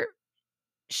after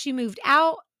she moved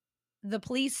out, the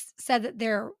police said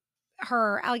that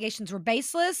her allegations were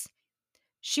baseless.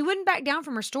 She wouldn't back down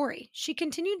from her story. She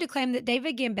continued to claim that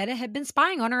David Gambetta had been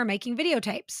spying on her and making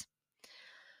videotapes.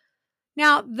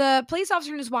 Now, the police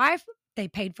officer and his wife, they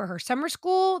paid for her summer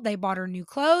school. They bought her new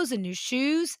clothes and new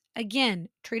shoes. Again,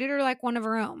 treated her like one of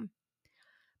her own.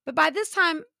 But by this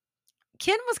time,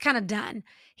 Ken was kind of done.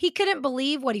 He couldn't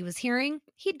believe what he was hearing.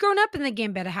 He'd grown up in the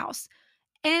Gambetta house,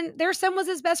 and their son was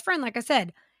his best friend, like I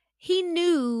said. He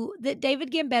knew that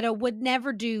David Gambetta would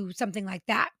never do something like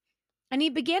that, and he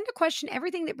began to question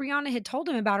everything that Brianna had told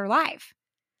him about her life.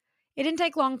 It didn't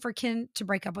take long for Ken to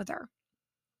break up with her.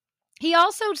 He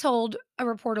also told a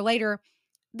reporter later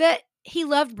that He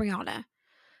loved Brianna,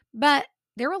 but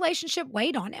their relationship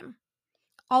weighed on him.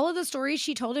 All of the stories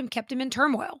she told him kept him in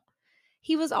turmoil.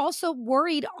 He was also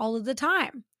worried all of the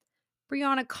time.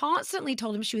 Brianna constantly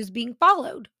told him she was being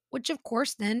followed, which of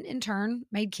course then in turn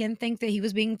made Ken think that he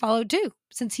was being followed too,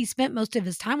 since he spent most of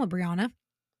his time with Brianna.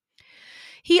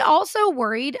 He also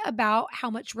worried about how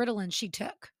much Ritalin she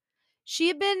took. She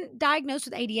had been diagnosed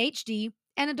with ADHD,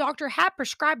 and a doctor had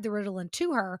prescribed the Ritalin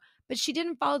to her, but she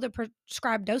didn't follow the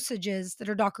prescribed dosages that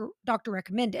her doctor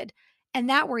recommended. And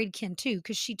that worried Ken too,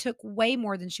 because she took way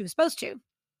more than she was supposed to.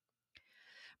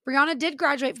 Brianna did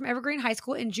graduate from Evergreen High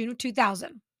School in June of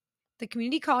 2000. The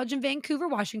community college in Vancouver,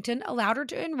 Washington allowed her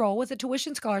to enroll with a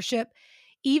tuition scholarship,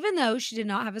 even though she did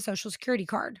not have a Social Security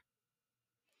card.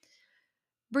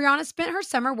 Brianna spent her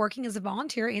summer working as a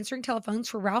volunteer answering telephones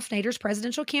for Ralph Nader's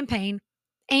presidential campaign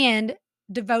and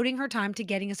devoting her time to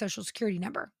getting a Social Security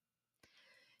number.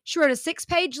 She wrote a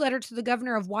 6-page letter to the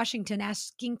governor of Washington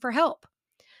asking for help.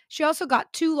 She also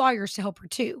got 2 lawyers to help her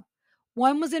too.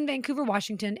 One was in Vancouver,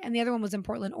 Washington, and the other one was in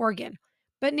Portland, Oregon,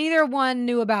 but neither one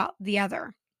knew about the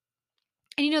other.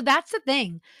 And that's the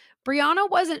thing. Brianna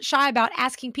wasn't shy about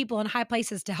asking people in high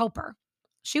places to help her.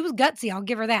 She was gutsy, I'll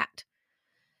give her that.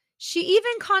 She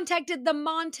even contacted the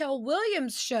Montel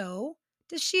Williams show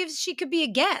to see if she could be a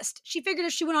guest. She figured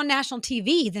if she went on national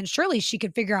TV, then surely she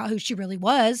could figure out who she really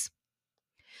was.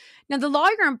 Now, the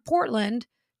lawyer in Portland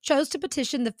chose to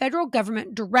petition the federal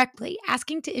government directly,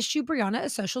 asking to issue Brianna a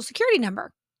Social Security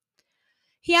number.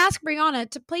 He asked Brianna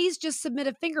to please just submit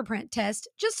a fingerprint test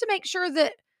just to make sure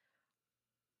that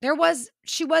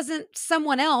she wasn't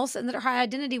someone else and that her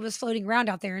identity was floating around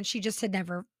out there and she just had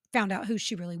never found out who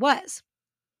she really was.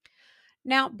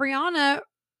 Now, Brianna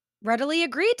readily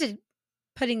agreed to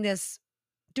doing this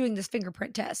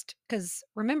fingerprint test because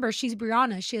remember, she's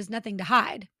Brianna. She has nothing to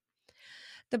hide.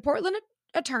 The Portland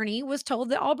attorney was told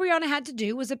that all Brianna had to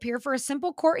do was appear for a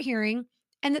simple court hearing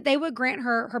and that they would grant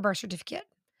her her birth certificate.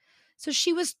 So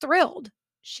she was thrilled.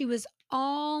 She was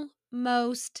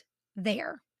almost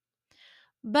there.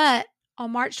 But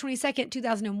on March 22nd,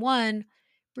 2001,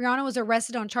 Brianna was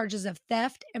arrested on charges of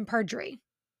theft and perjury.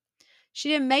 She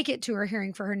didn't make it to her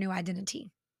hearing for her new identity.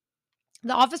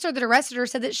 The officer that arrested her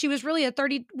said that she was really a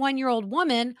 31-year-old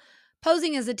woman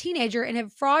posing as a teenager and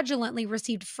had fraudulently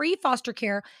received free foster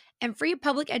care and free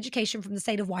public education from the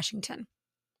state of Washington.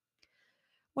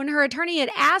 When her attorney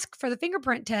had asked for the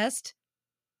fingerprint test,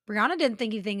 Brianna didn't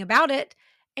think anything about it,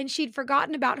 and she'd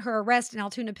forgotten about her arrest in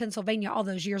Altoona, Pennsylvania all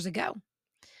those years ago.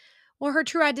 Well, her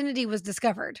true identity was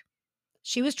discovered.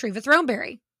 She was Treva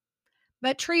Throneberry.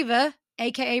 But Treva,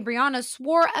 aka Brianna,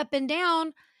 swore up and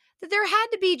down that there had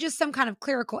to be just some kind of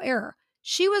clerical error.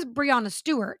 She was Brianna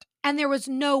Stewart, and there was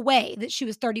no way that she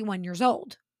was 31 years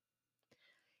old.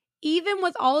 Even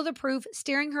with all of the proof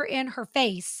staring her in her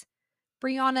face,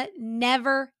 Brianna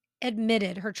never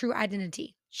admitted her true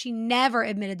identity. She never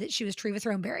admitted that she was Treva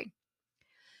Throneberry.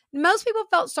 Most people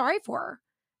felt sorry for her.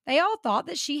 They all thought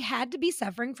that she had to be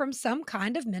suffering from some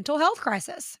kind of mental health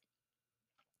crisis.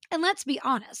 And let's be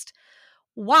honest,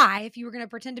 why, if you were going to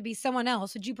pretend to be someone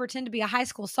else, would you pretend to be a high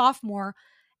school sophomore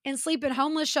and sleep in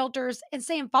homeless shelters and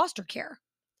stay in foster care?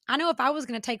 I know if I was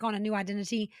going to take on a new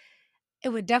identity, it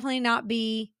would definitely not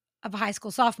be of a high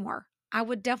school sophomore. I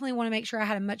would definitely want to make sure I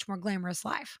had a much more glamorous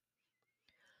life.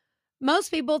 Most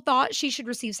people thought she should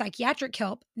receive psychiatric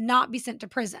help, not be sent to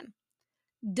prison.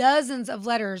 Dozens of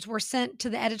letters were sent to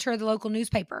the editor of the local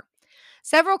newspaper.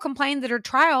 Several complained that her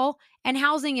trial and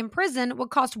housing in prison would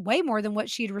cost way more than what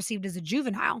she had received as a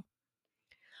juvenile.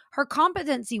 Her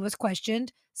competency was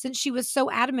questioned since she was so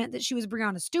adamant that she was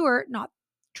Brianna Stewart, not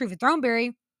Treva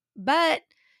Throneberry, but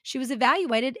she was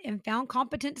evaluated and found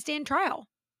competent to stand trial.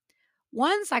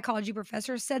 One psychology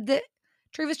professor said that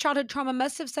Treva's childhood trauma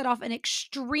must have set off an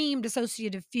extreme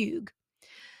dissociative fugue.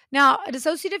 Now, a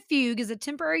dissociative fugue is a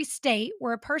temporary state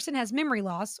where a person has memory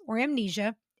loss or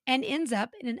amnesia and ends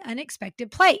up in an unexpected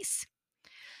place.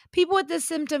 People with this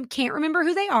symptom can't remember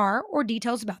who they are or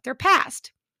details about their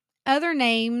past. Other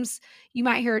names, you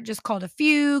might hear it just called a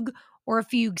fugue or a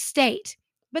fugue state.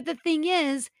 But the thing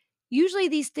is, usually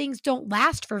these things don't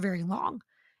last for very long.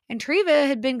 And Treva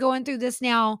had been going through this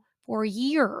now for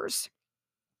years.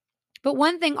 But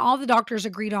one thing all the doctors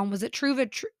agreed on was that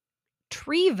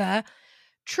Treva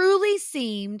truly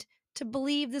seemed to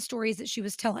believe the stories that she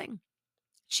was telling.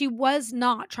 She was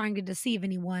not trying to deceive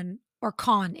anyone or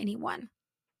con anyone.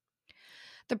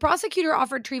 The prosecutor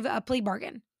offered Treva a plea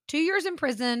bargain, 2 years in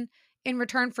prison in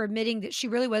return for admitting that she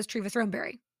really was Treva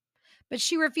Throneberry. But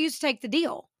she refused to take the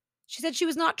deal. She said she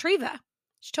was not Treva.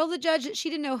 She told the judge that she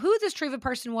didn't know who this Treva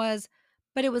person was,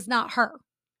 but it was not her.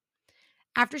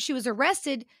 After she was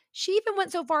arrested, She even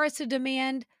went so far as to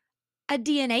demand a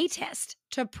DNA test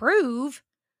to prove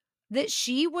that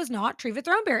she was not Treva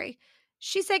Throneberry.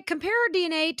 She said, compare her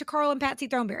DNA to Carl and Patsy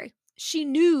Throneberry. She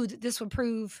knew that this would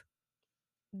prove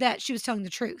that she was telling the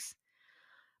truth.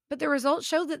 But the results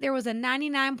showed that there was a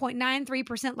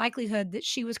 99.93% likelihood that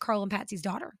she was Carl and Patsy's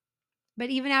daughter. But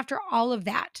even after all of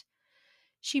that,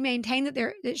 she maintained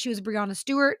that she was Breonna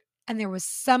Stewart, and there was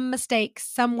some mistake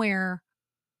somewhere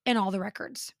in all the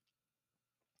records.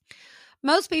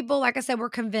 Most people, like I said, were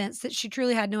convinced that she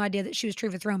truly had no idea that she was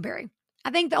Treva Throneberry.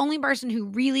 I think the only person who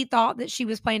really thought that she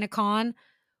was playing a con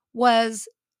was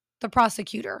the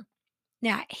prosecutor.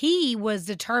 Now, he was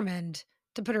determined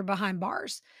to put her behind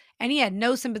bars, and he had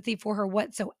no sympathy for her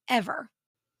whatsoever.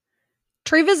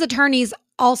 Treva's attorneys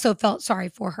also felt sorry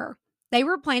for her. They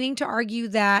were planning to argue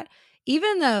that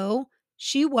even though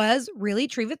she was really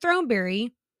Treva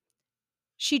Throneberry,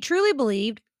 she truly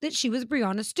believed that she was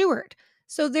Breonna Stewart.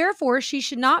 So therefore, she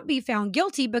should not be found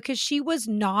guilty because she was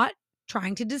not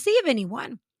trying to deceive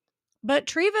anyone. But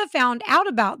Treva found out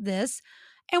about this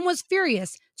and was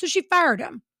furious, so she fired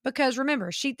him because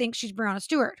remember, she thinks she's Breonna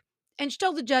Stewart, and she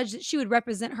told the judge that she would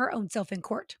represent her own self in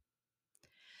court.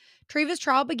 Treva's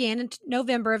trial began in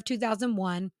November of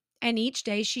 2001, and each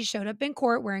day she showed up in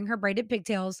court wearing her braided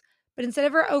pigtails, but instead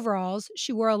of her overalls,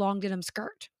 she wore a long denim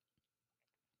skirt.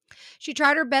 She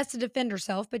tried her best to defend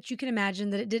herself, but you can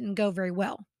imagine that it didn't go very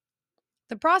well.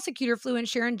 The prosecutor flew in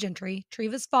Sharon Gentry,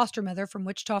 Treva's foster mother from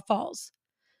Wichita Falls.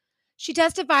 She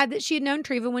testified that she had known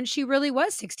Treva when she really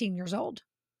was 16 years old.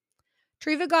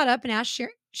 Treva got up and asked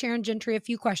Sharon Gentry a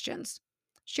few questions.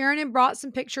 Sharon had brought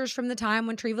some pictures from the time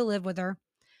when Treva lived with her.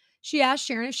 She asked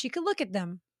Sharon if she could look at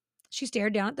them. She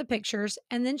stared down at the pictures,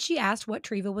 and then she asked what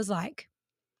Treva was like.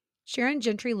 Sharon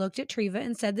Gentry looked at Treva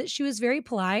and said that she was very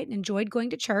polite and enjoyed going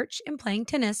to church and playing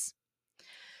tennis.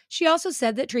 She also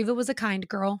said that Treva was a kind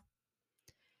girl.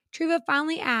 Treva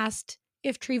finally asked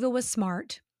if Treva was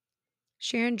smart.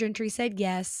 Sharon Gentry said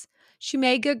yes. She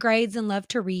made good grades and loved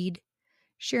to read.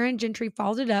 Sharon Gentry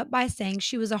followed it up by saying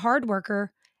she was a hard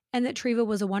worker and that Treva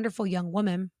was a wonderful young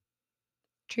woman.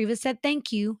 Treva said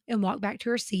thank you and walked back to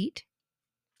her seat.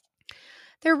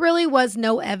 There really was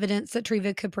no evidence that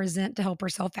Treva could present to help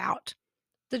herself out.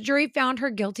 The jury found her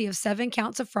guilty of 7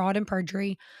 counts of fraud and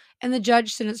perjury, and the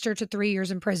judge sentenced her to 3 years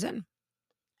in prison.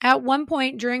 At one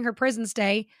point during her prison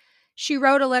stay, she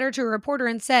wrote a letter to a reporter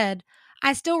and said,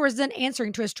 "I still resent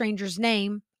answering to a stranger's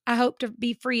name. I hope to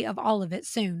be free of all of it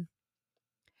soon."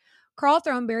 Carl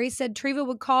Throneberry said Treva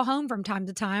would call home from time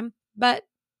to time, but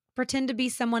pretend to be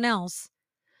someone else.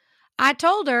 "I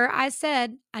told her, I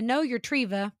said, I know you're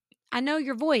Treva. I know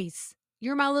your voice.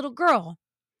 You're my little girl."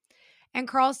 And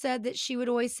Carl said that she would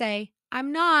always say,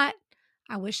 "I'm not.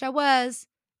 I wish I was."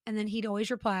 And then he'd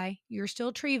always reply, "You're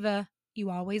still Treva. You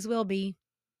always will be."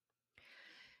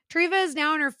 Treva is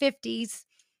now in her 50s.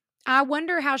 I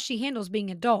wonder how she handles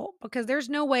being adult because there's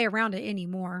no way around it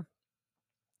anymore.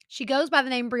 She goes by the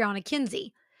name Brianna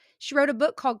Kinsey. She wrote a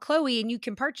book called Chloe, and you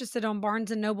can purchase it on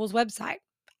Barnes & Noble's website.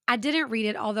 I didn't read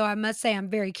it, although I must say I'm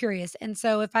very curious, and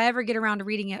so if I ever get around to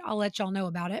reading it, I'll let y'all know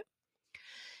about it.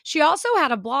 She also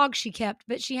had a blog she kept,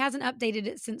 but she hasn't updated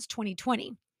it since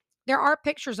 2020. There are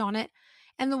pictures on it,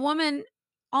 and the woman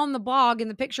on the blog in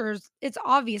the pictures, it's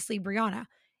obviously Brianna.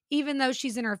 Even though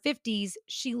she's in her 50s,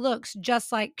 she looks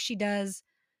just like she does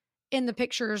in the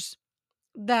pictures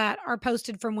that are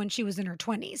posted from when she was in her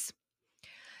 20s.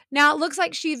 Now, it looks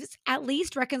like she's at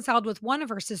least reconciled with one of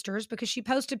her sisters because she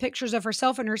posted pictures of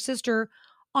herself and her sister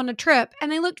on a trip, and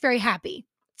they looked very happy.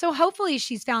 So hopefully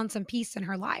she's found some peace in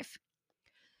her life.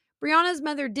 Brianna's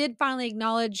mother did finally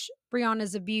acknowledge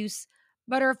Brianna's abuse,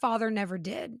 but her father never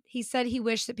did. He said he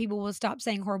wished that people would stop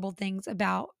saying horrible things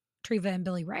about Treva and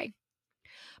Billy Ray.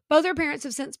 Both her parents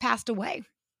have since passed away.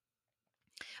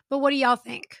 But what do y'all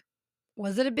think?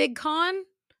 Was it a big con?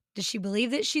 Does she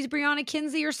believe that she's Brianna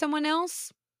Kinsey or someone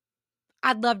else?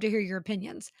 I'd love to hear your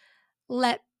opinions.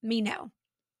 Let me know.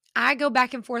 I go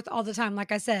back and forth all the time,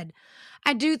 like I said.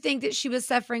 I do think that she was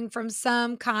suffering from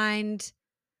some kind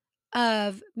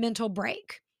of mental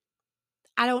break.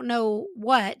 I don't know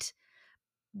what,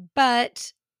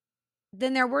 but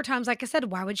then there were times, like I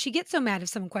said, why would she get so mad if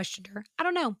someone questioned her? I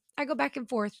don't know. I go back and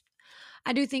forth.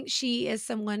 I do think she is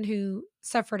someone who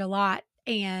suffered a lot,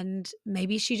 and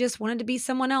maybe she just wanted to be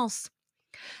someone else.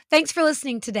 Thanks for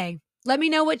listening today. Let me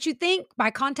know what you think by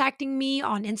contacting me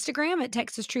on Instagram at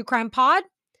Texas True Crime Pod,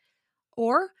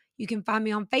 or you can find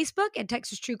me on Facebook at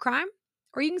Texas True Crime,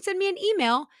 or you can send me an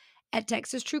email at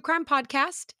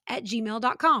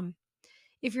texastruecrimepodcast@gmail.com.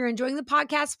 If you're enjoying the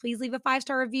podcast, please leave a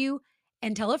 5-star review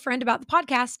and tell a friend about the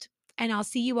podcast. And I'll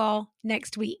see you all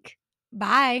next week.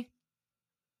 Bye.